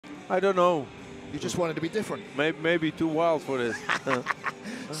I don't know. You just wanted to be different. Maybe too wild for this.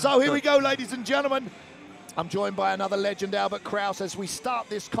 So here we go, ladies and gentlemen. I'm joined by another legend, Albert Kraus, as we start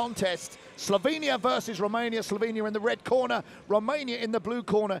this contest. Slovenia versus Romania. Slovenia in the red corner, Romania in the blue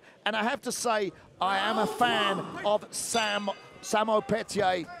corner. And I have to say, I am a fan of Samo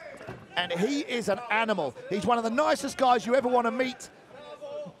Petje, and he is an animal. He's one of the nicest guys you ever want to meet.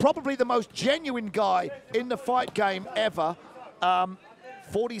 Probably the most genuine guy in the fight game ever.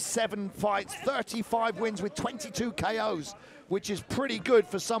 47 fights, 35 wins with 22 KOs, which is pretty good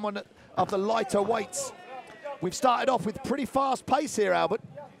for someone of the lighter weights. We've started off with pretty fast pace here, Albert.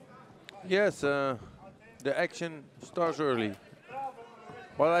 Yes, the action starts early.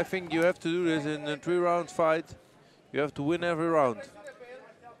 Well, I think you have to do this in a 3-round fight. You have to win every round.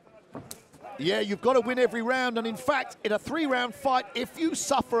 Yeah, you've got to win every round. And in fact, in a 3-round fight, if you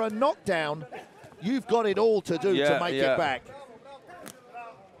suffer a knockdown, you've got it all to do to make it back.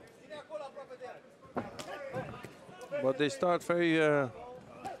 But they start very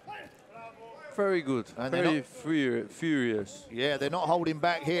good, and very furious. Yeah, they're not holding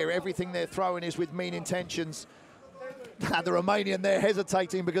back here. Everything they're throwing is with mean intentions. The Romanian there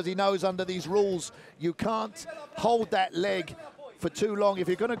hesitating because he knows under these rules you can't hold that leg for too long. If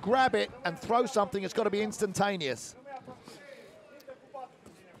you're going to grab it and throw something, it's got to be instantaneous.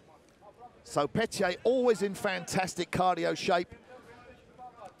 So Petje always in fantastic cardio shape.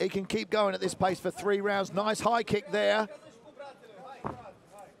 He can keep going at this pace for 3 rounds. Nice high kick there.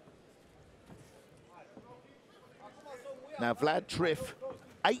 Now Vlad Trif,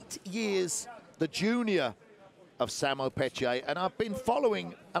 8 years the junior of Samo Petje, and I've been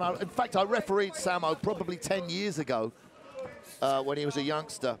following, and in fact I refereed Samo probably 10 years ago when he was a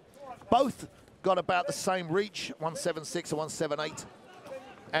youngster. Both got about the same reach, 176 and 178.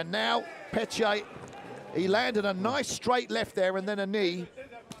 And now Petje, he landed a nice straight left there and then a knee.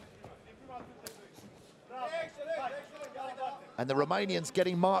 And the Romanians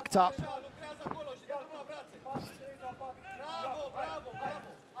getting marked up.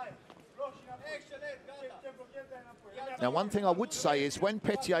 Now, one thing I would say is when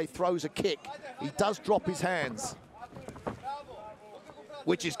Petje throws a kick, he does drop his hands,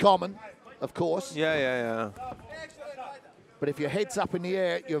 which is common, of course. Yeah. But if your head's up in the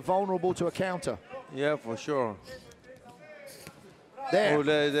air, you're vulnerable to a counter. Yeah, for sure. There. Oh,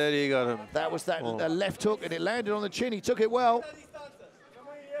 there you got him. That was that left hook, and it landed on the chin. He took it well.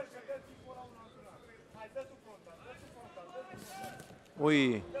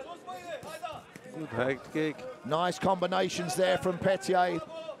 Oi. Good hacked kick. Nice combinations there from Petje.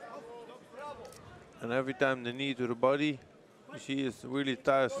 And every time the knee to the body, you see it's really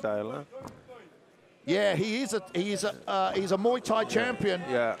Thai style, huh? Yeah, he's a Muay Thai champion.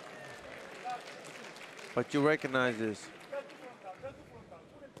 Yeah. But you recognize this.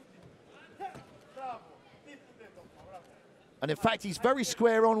 And in fact, he's very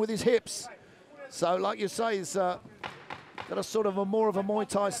square on with his hips. So, like you say, he's got a sort of more of a Muay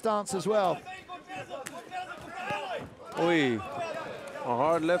Thai stance as well. Oi, a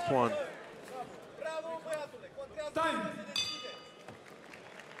hard left one.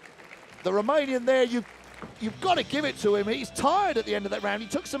 The Romanian there, you've got to give it to him. He's tired at the end of that round. He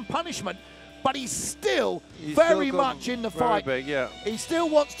took some punishment, but he's still very much in the fight. Big, yeah. He still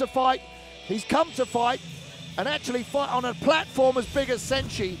wants to fight. He's come to fight and actually fight on a platform as big as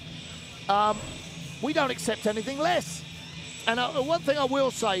SENSHI. We don't accept anything less. And one thing I will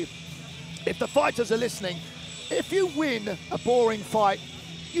say, if the fighters are listening, if you win a boring fight,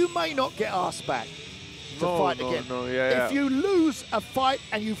 you may not get asked back to fight again. If you lose a fight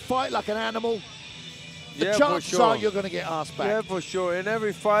and you fight like an animal, the chances are you're going to get asked back. Yeah, for sure. In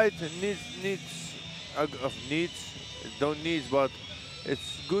every fight, it but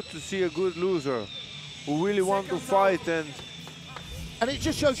it's good to see a good loser who really want to fight, and it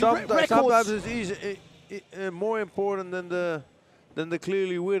just shows you records. Sometimes it's easy, more important than the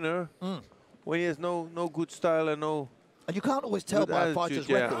clearly winner when he has no good style and no. And you can't always tell by a fighter's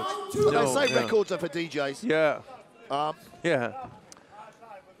records. No, they say records are for DJs. Yeah. Yeah.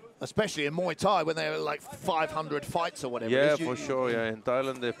 Especially in Muay Thai when they're like 500 fights or whatever. Yeah, for sure. Yeah, in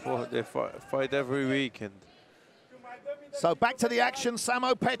Thailand they fight every week. And so back to the action.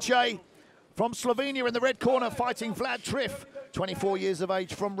 Samo Petje from Slovenia in the red corner fighting Vlad Trif, 24 years of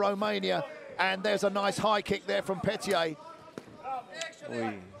age from Romania. And there's a nice high kick there from Petje.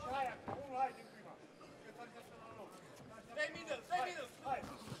 Oi.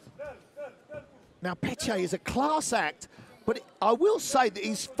 Now Petje is a class act, but I will say that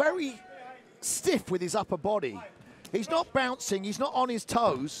he's very stiff with his upper body. He's not bouncing, he's not on his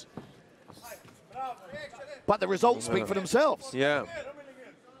toes, but the results speak for themselves. Yeah.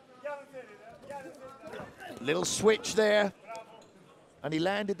 Little switch there. And he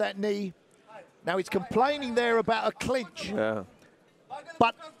landed that knee. Now he's complaining there about a clinch. Yeah.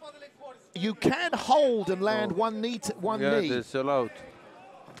 But you can hold and land one knee. Yeah, that's allowed.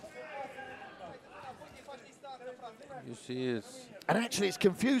 You see it's... And actually it's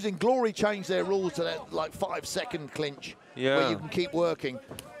confusing. Glory changed their rules to that like 5-second clinch. Yeah. Where you can keep working.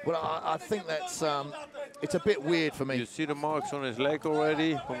 But I think that's, it's a bit weird for me. You see the marks on his leg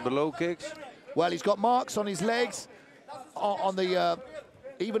already from the low kicks? Well, he's got marks on his legs, on the,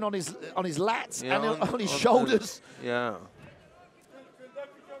 even on his lats, yeah, and on his shoulders. Yeah.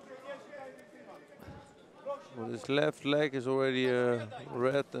 Well, his left leg is already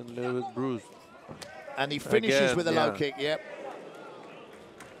red and a little bit bruised. And he finishes again, with a low kick, yep.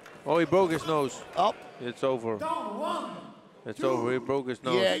 Oh, he broke his nose. Up. It's over. It's over, he broke his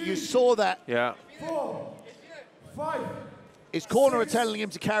nose. Yeah, you saw that. Yeah. 4, 5. His corner are telling him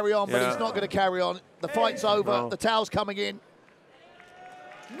to carry on, but he's not going to carry on. The fight's over, No. the towel's coming in.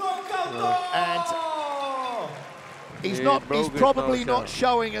 And he's probably not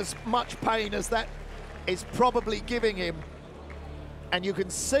showing as much pain as that is probably giving him. And you can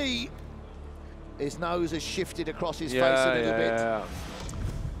see his nose has shifted across his face a little bit. Yeah.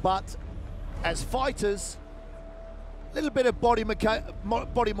 But as fighters, a little bit of body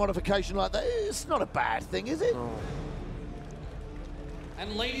modification like that, it's not a bad thing, is it? No.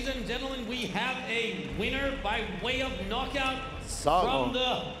 And ladies and gentlemen, we have a winner by way of knockout from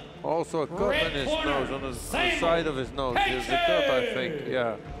the also a cut on his nose, on the side of his nose. There's a cut, I think,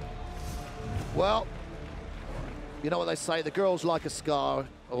 yeah. Well, you know what they say, the girls like a scar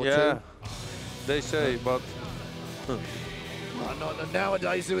or two. They say, but... Not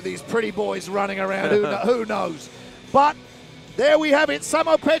nowadays with these pretty boys running around, who knows? But there we have it,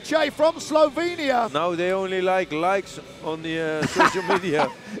 Samo Petje from Slovenia. Now they only like likes on the social media.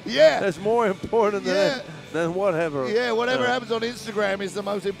 Yeah. That's more important than whatever. Yeah, whatever happens on Instagram is the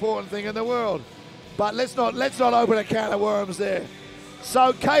most important thing in the world. But let's not open a can of worms there.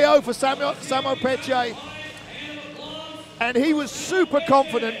 So KO for Samo Petje. And he was super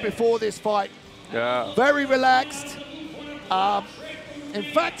confident before this fight. Yeah. Very relaxed. In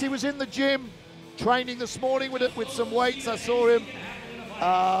fact, he was in the gym training this morning with some weights. I saw him.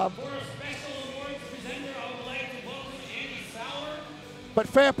 But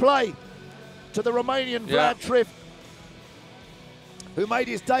fair play to the Romanian Vlad Trif, who made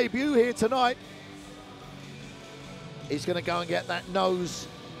his debut here tonight. He's going to go and get that nose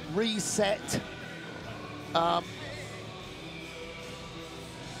reset.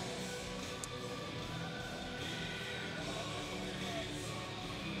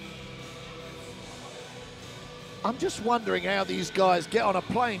 I'm just wondering how these guys get on a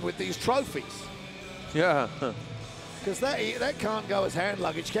plane with these trophies. Yeah. Because that can't go as hand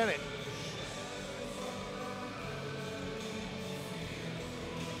luggage, can it?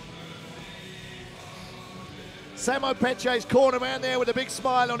 Samo Petje's corner man there with a big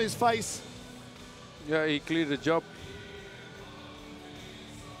smile on his face. Yeah, he cleared the job.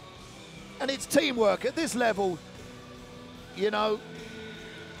 And it's teamwork at this level. You know,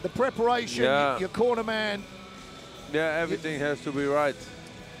 the preparation, your corner man. Yeah, everything has to be right.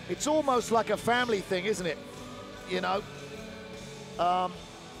 It's almost like a family thing, isn't it? You know, for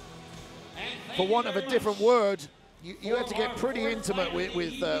want of a different word, you have to get pretty intimate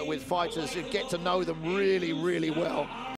with fighters and get to know them really, really well.